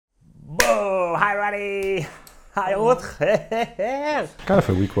Hi, Rutger. Kind of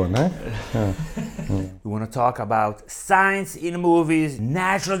a weak one, eh? Yeah. We want to talk about science in movies,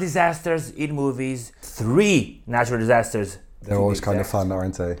 natural disasters in movies. 3 natural disasters. They're always kind of fun,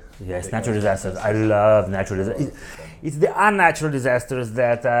 aren't they? Yes, natural disasters. I love natural disasters. It's the unnatural disasters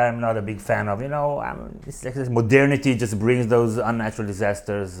that I'm not a big fan of. You know, it's like this modernity just brings those unnatural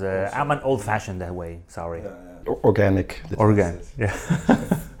disasters. I'm an old-fashioned that way. Sorry. Organic. Yeah.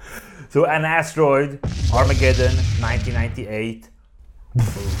 So an asteroid, Armageddon, 1998.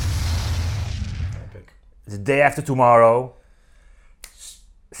 The day after tomorrow.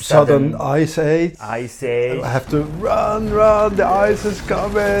 Sudden ice age. Ice age. I have to run, the ice is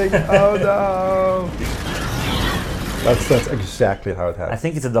coming. Oh no. That's exactly how it happens. I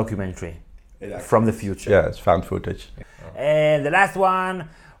think it's a documentary from the future. Yeah, it's found footage. And the last one,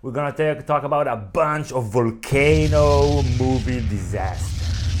 we're gonna talk about a bunch of volcano movie disasters.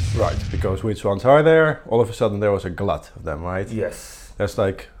 Right, because which ones are there? All of a sudden there was a glut of them, right? Yes. There's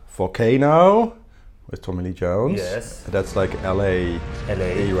like Volcano with Tommy Lee Jones. Yes. That's like LA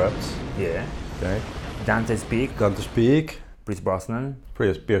erupts. Yeah. Okay. Dante's Peak. Pierce Brosnan.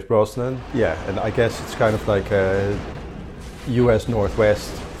 Yeah, and I guess it's kind of like a US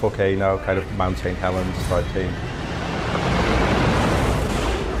Northwest volcano, kind of Mount St. Helens type thing.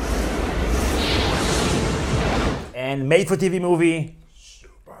 And made for TV movie.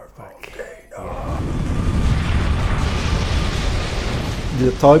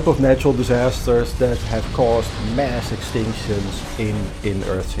 The type of natural disasters that have caused mass extinctions in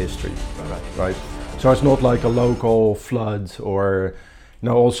Earth's history, right? So it's not like a local flood or,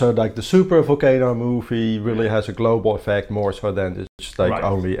 also like the super volcano movie really has a global effect more so than it's like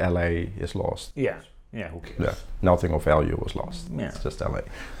only LA is lost. Yeah, who cares? Yeah, nothing of value was lost. Yeah. It's just LA.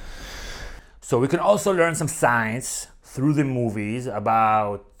 So we can also learn some science through the movies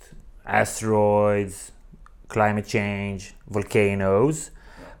about asteroids, climate change, volcanoes,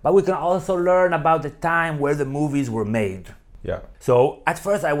 but we can also learn about the time where the movies were made. Yeah. So at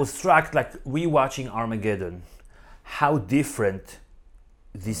first I was struck, like rewatching Armageddon, how different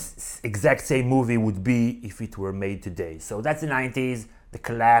this exact same movie would be if it were made today. So that's the 90s, the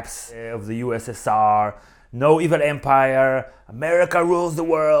collapse of the USSR, no evil empire, America rules the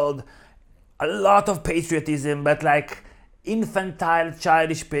world, a lot of patriotism, but like infantile,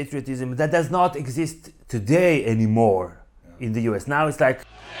 childish patriotism that does not exist today anymore in the US. Now it's like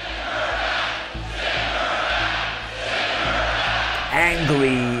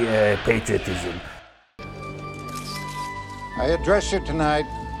angry patriotism. I address you tonight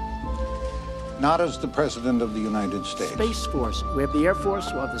not as the President of the United States. Space Force. We have the Air Force,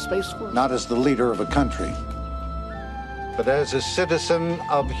 we have the Space Force. Not as the leader of a country, but as a citizen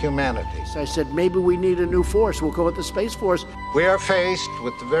of humanity. So I said, maybe we need a new force. We'll go with the Space Force. We are faced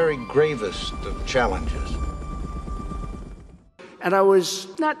with the very gravest of challenges. And I was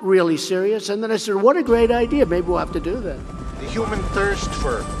not really serious. And then I said, what a great idea. Maybe we'll have to do that. The human thirst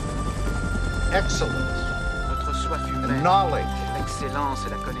for excellence and knowledge. L'excellence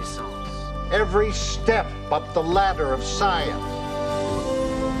et la connaissance. Every step up the ladder of science.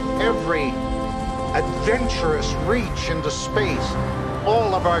 Every adventurous reach into space.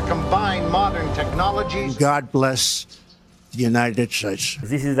 All of our combined modern technologies. God bless the United States.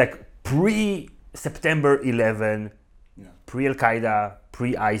 This is like pre-September 11, pre-Al-Qaeda,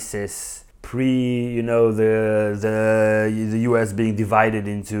 pre-ISIS, the US being divided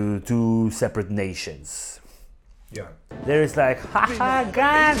into 2 separate nations. Yeah. There is like, haha,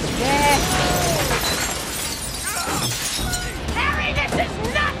 guns, yeah! Harry, this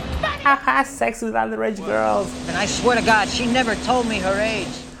is not funny! Haha, sex with underage girls! And I swear to God, she never told me her age.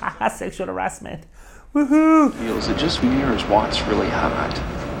 Haha, sexual harassment. Woohoo! Feels it just mirrors what's really hot.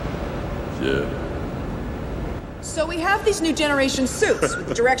 Yeah. So we have these new generation suits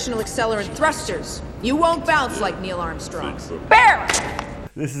with directional accelerant thrusters. You won't bounce like Neil Armstrong. Bear!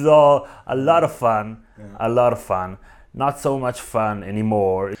 This is all a lot of fun, a lot of fun. Not so much fun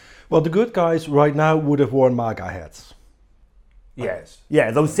anymore. Well, the good guys right now would have worn MAGA hats. Yes.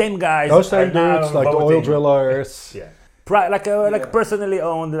 Yeah, those same guys. Those same dudes, like the oil drillers. Yeah. Personally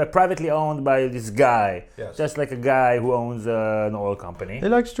owned, privately owned by this guy. Yes. Just like a guy who owns an oil company. He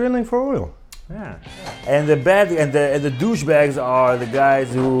likes drilling for oil. Yeah. And the douchebags are the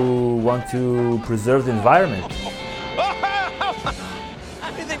guys who want to preserve the environment.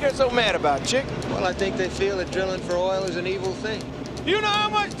 What do you think they're so mad about, chick? Well, I think they feel that drilling for oil is an evil thing. You know how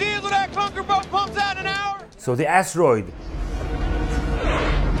much diesel that clunker boat pumps out in an hour? So the asteroid.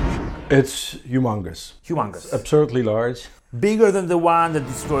 It's humongous. Humongous. Absurdly large. Bigger than the one that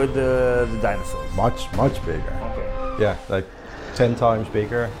destroyed the dinosaurs. Much bigger. Okay. Yeah, like 10 times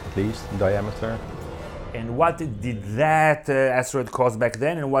bigger, at least, in diameter. And what did that asteroid cause back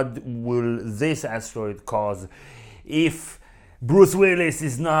then, and what will this asteroid cause if Bruce Willis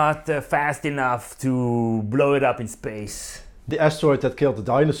is not fast enough to blow it up in space? The asteroid that killed the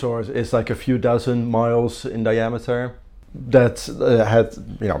dinosaurs is like a few dozen miles in diameter. That had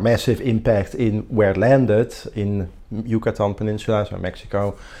massive impact in where it landed in Yucatan Peninsula, so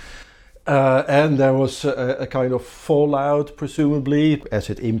Mexico. And there was a kind of fallout, presumably. As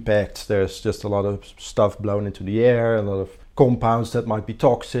it impacts, there's just a lot of stuff blown into the air, a lot of compounds that might be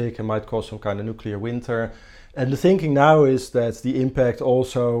toxic and might cause some kind of nuclear winter. And the thinking now is that the impact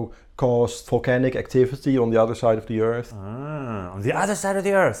also caused volcanic activity on the other side of the Earth. On the other side of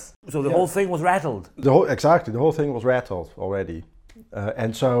the Earth. So the whole thing was rattled. The whole thing was rattled already.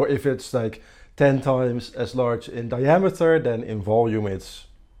 And so if it's like 10 times as large in diameter, then in volume it's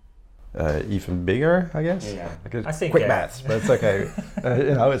even bigger, I guess. Yeah. I think quick maths, but it's okay.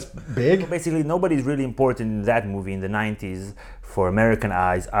 It's big. So basically, nobody's really important in that movie in the 90s for American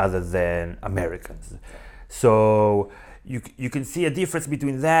eyes other than Americans. So you can see a difference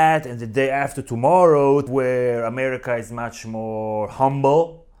between that and The Day After Tomorrow, where America is much more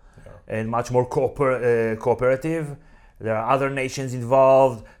humble and much more cooperative. There are other nations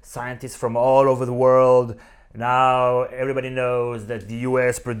involved, scientists from all over the world. Now everybody knows that the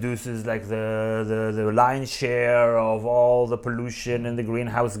US produces like the lion's share of all the pollution and the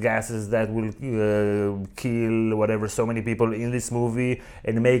greenhouse gases that will kill whatever so many people in this movie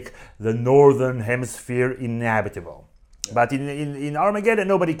and make the northern hemisphere inhabitable. But in Armageddon,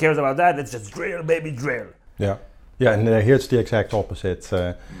 nobody cares about that. It's just drill, baby, drill. Yeah, and here it's the exact opposite.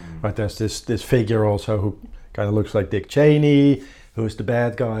 Right, there's this figure also who kind of looks like Dick Cheney, who's the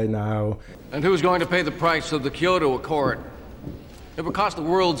bad guy now. And who's going to pay the price of the Kyoto Accord? It would cost the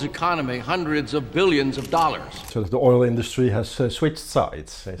world's economy hundreds of billions of dollars. So the oil industry has switched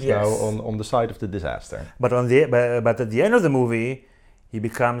sides. It's now on the side of the disaster. But at the end of the movie, he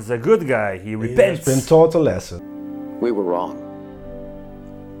becomes a good guy. He repents. He's been taught a lesson. We were wrong.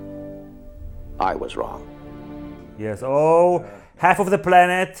 I was wrong. Yes. Oh, half of the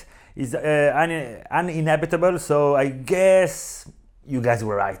planet is uninhabitable, so I guess you guys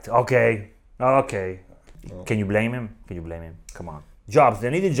were right. Okay. Can you blame him? Come on. Jobs.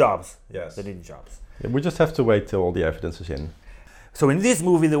 They needed jobs. Yes. They needed jobs. Yeah, we just have to wait till all the evidence is in. So in this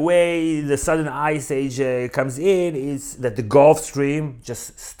movie, the way the sudden ice age comes in is that the Gulf Stream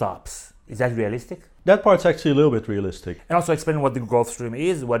just stops. Is that realistic? That part's actually a little bit realistic. And also explain what the Gulf Stream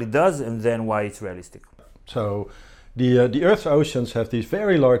is, what it does, and then why it's realistic. So the Earth's oceans have these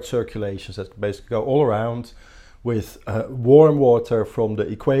very large circulations that basically go all around with warm water from the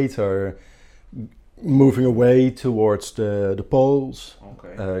equator moving away towards the poles,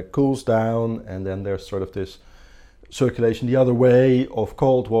 cools down, and then there's sort of this circulation the other way of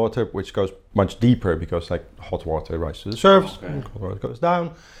cold water, which goes much deeper because like hot water rises to the surface, and cold water goes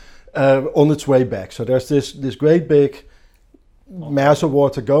down on its way back. So there's this great big mass of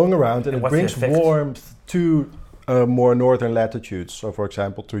water going around, and it brings warmth to more northern latitudes. So for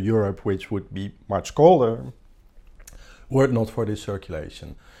example, to Europe, which would be much colder were it not for this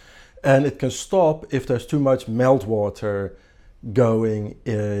circulation. And it can stop if there's too much meltwater going,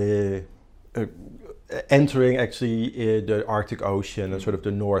 entering actually the Arctic Ocean and sort of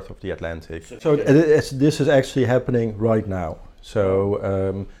the north of the Atlantic. So this is actually happening right now.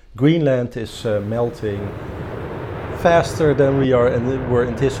 So Greenland is melting faster than we're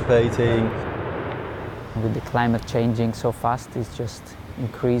anticipating. With the climate changing so fast, it's just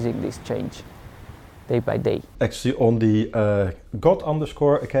increasing this change day by day. Actually on the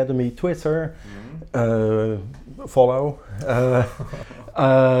God_Academy Twitter, follow,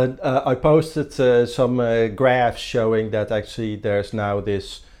 I posted some graphs showing that actually there's now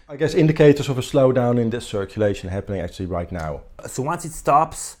this, I guess, indicators of a slowdown in this circulation happening actually right now. So once it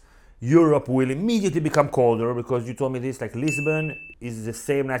stops, Europe will immediately become colder, because you told me this, like Lisbon is the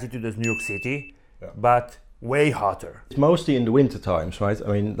same latitude as New York City, but way hotter. It's mostly in the winter times, right?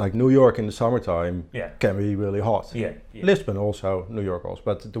 I mean, like New York in the summertime can be really hot. Lisbon also, New York also.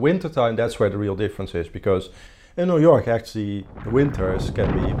 But the winter time, that's where the real difference is, because in New York, actually, the winters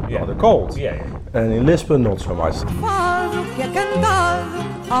can be rather cold. And in Lisbon, not so much.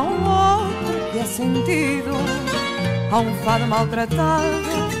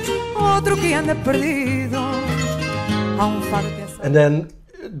 And then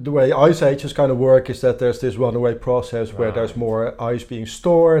the way ice ages kind of work is that there's this runaway process where there's more ice being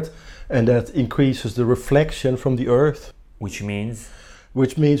stored, and that increases the reflection from the Earth. Which means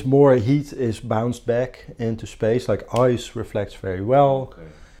more heat is bounced back into space, like ice reflects very well.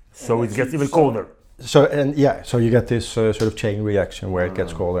 So it gets even colder. So you get this sort of chain reaction where it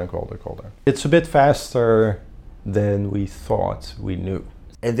gets colder and colder and colder. It's a bit faster than we thought we knew.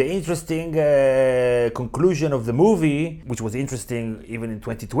 And the interesting conclusion of the movie, which was interesting even in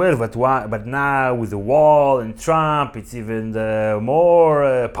 2012, but now with the wall and Trump, it's even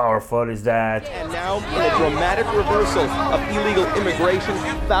more powerful, is that... And now, in a dramatic reversal of illegal immigration,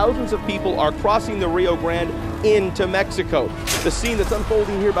 thousands of people are crossing the Rio Grande into Mexico. The scene that's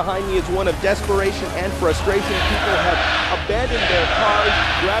unfolding here behind me is one of desperation and frustration. People have abandoned their cars,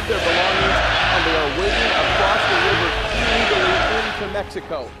 grabbed their belongings, and they are wading across the river illegally into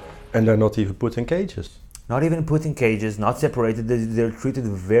Mexico. And they're not even put in cages. Not even put in cages, not separated. They're treated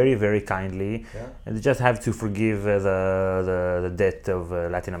very, very kindly. Yeah. And they just have to forgive the debt of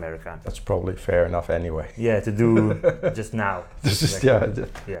Latin America. That's probably fair enough anyway. Yeah, to do just now.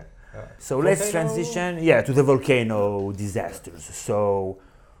 Yeah. So let's transition, to the volcano disasters. So,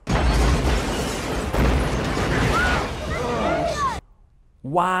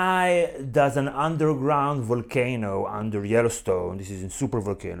 why does an underground volcano under Yellowstone, this is a super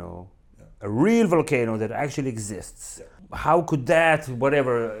volcano, a real volcano that actually exists, how could that,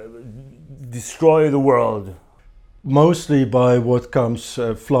 destroy the world? Mostly by what comes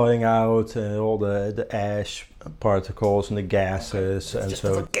flying out, all the ash particles and the gases, it's and just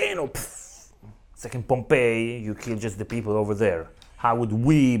so. A volcano. It's like in Pompeii, you kill just the people over there. How would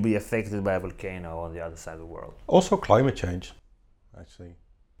we be affected by a volcano on the other side of the world? Also, climate change, actually.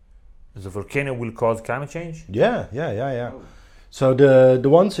 The volcano will cause climate change? Yeah. Oh. So the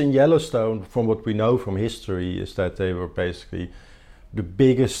ones in Yellowstone, from what we know from history, is that they were basically the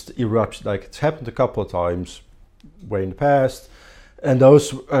biggest eruption. Like, it's happened a couple of times way in the past, and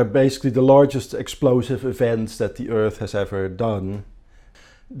those are basically the largest explosive events that the Earth has ever done.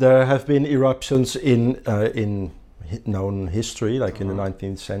 There have been eruptions in known history, like in the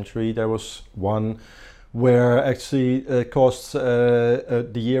 19th century. There was one where actually caused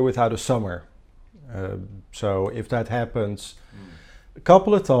the year without a summer. So if that happens a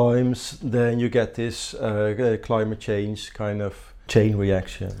couple of times, then you get this climate change kind of chain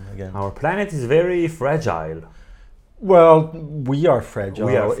reaction again. Our planet is very fragile. Well, we are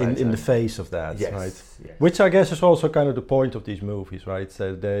fragile, in the face of that, yes, right? Yes. Which I guess is also kind of the point of these movies, right?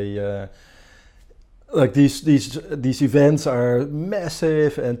 So they, like these events are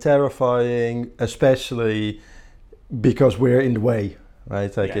massive and terrifying, especially because we're in the way,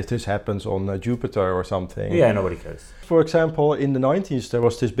 right? Like if this happens on Jupiter or something. Yeah, nobody cares. For example, in the 90s, there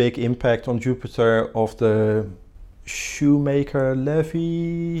was this big impact on Jupiter of the Shoemaker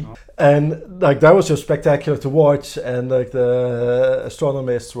levee, and like that was just spectacular to watch, and like the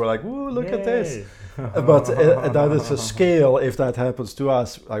astronomers were like, "Woo, look at this!" But that is a scale. If that happens to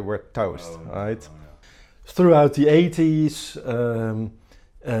us, like we're toast, right? Throughout the 80s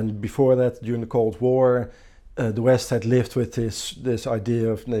and before that, during the Cold War, the West had lived with this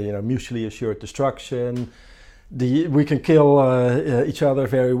idea of mutually assured destruction. We can kill each other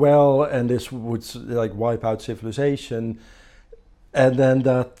very well, and this would like wipe out civilization. And then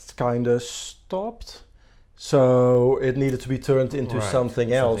that kind of stopped. So it needed to be turned into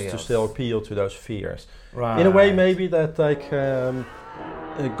something else to still appeal to those fears. Right. In a way, maybe that like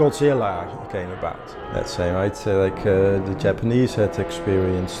Godzilla came about. Let's say, right? So, like the Japanese had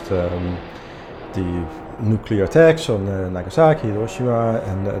experienced the nuclear attacks on Nagasaki, Hiroshima,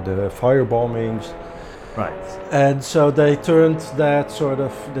 and the fire bombings. Right. And so they turned that sort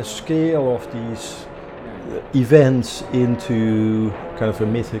of the scale of these events into kind of a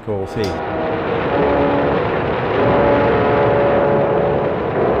mythical thing.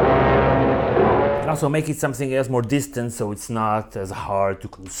 Also make it something else more distant, so it's not as hard to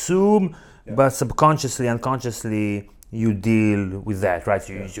consume, but subconsciously, unconsciously, you deal with that, right?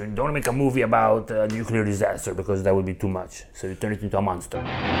 So you don't make a movie about a nuclear disaster because that would be too much. So you turn it into a monster.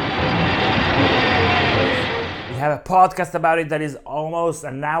 We have a podcast about it that is almost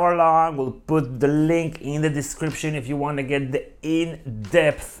an hour long. We'll put the link in the description if you want to get the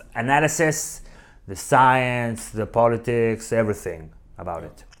in-depth analysis, the science, the politics, everything about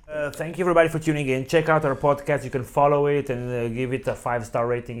it. Thank you everybody for tuning in. Check out our podcast. You can follow it and give it a 5-star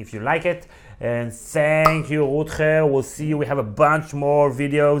rating if you like it. And thank you, Rutger. We'll see you. We have a bunch more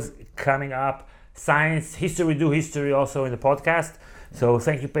videos coming up. Science, history, we do history also in the podcast. So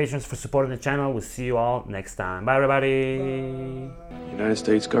thank you, patrons, for supporting the channel. We'll see you all next time. Bye, everybody. The United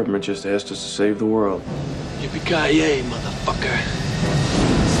States government just asked us to save the world. Yippee-ki-yay, motherfucker.